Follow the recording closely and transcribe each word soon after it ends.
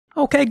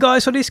Okay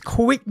guys, so this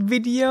quick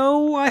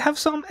video, I have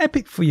something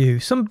epic for you.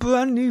 Some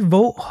brand new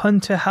Vault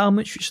Hunter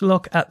helmets which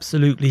look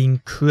absolutely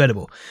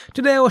incredible.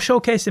 Today I'll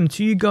showcase them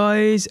to you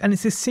guys, and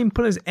it's as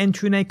simple as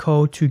entering a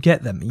code to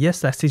get them.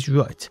 Yes, that is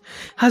right.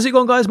 How's it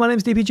going guys? My name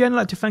is DPJ and I'd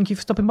like to thank you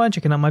for stopping by and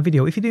checking out my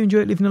video. If you do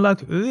enjoy it, leaving a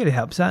like really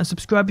helps out, and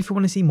subscribe if you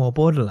want to see more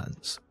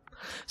Borderlands.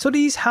 So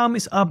these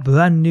helmets are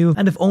brand new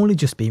and have only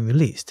just been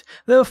released.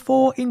 There are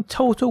 4 in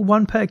total,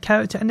 1 per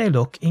character, and they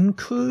look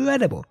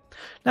incredible.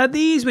 Now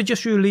these were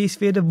just released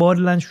via the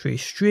Borderlands 3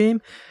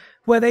 stream,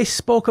 where they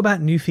spoke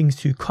about new things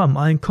to come.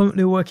 I am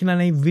currently working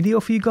on a video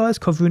for you guys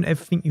covering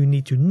everything you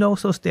need to know,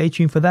 so stay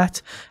tuned for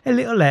that a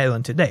little later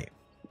on today.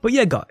 But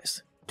yeah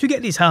guys, to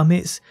get these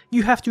helmets,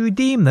 you have to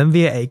redeem them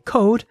via a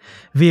code,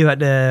 via at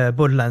the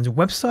Borderlands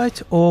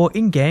website, or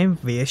in-game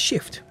via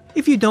Shift.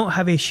 If you don't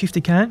have a Shift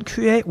account,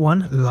 create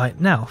one right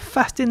now.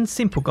 Fast and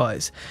simple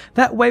guys.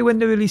 That way when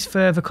they release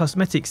further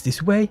cosmetics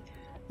this way,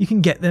 you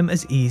can get them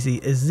as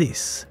easy as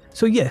this.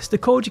 So yes, the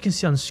code you can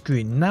see on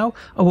screen now,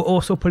 I will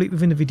also put it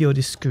within the video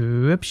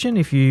description.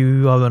 If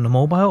you are on a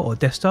mobile or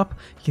desktop,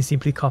 you can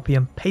simply copy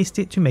and paste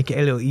it to make it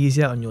a little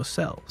easier on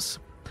yourselves.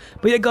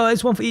 But yeah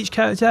guys, 1 for each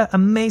character,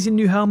 amazing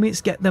new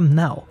helmets, get them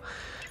now.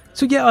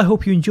 So yeah, I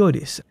hope you enjoy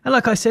this. And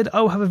like I said,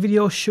 I will have a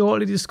video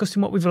shortly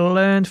discussing what we've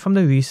learned from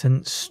the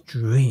recent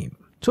stream.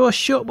 So a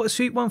short but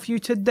sweet one for you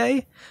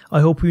today.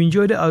 I hope you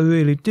enjoyed it, I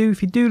really do.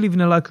 If you do,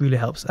 leaving a like really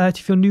helps out.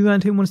 If you're new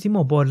around here and want to see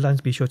more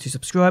Borderlands, be sure to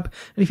subscribe.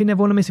 And if you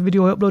never want to miss a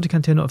video I upload, you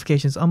can turn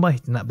notifications on by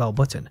hitting that bell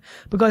button.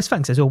 But guys,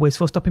 thanks as always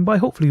for stopping by.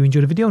 Hopefully you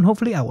enjoyed the video, and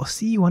hopefully I will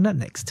see you on that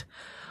next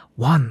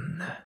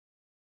one.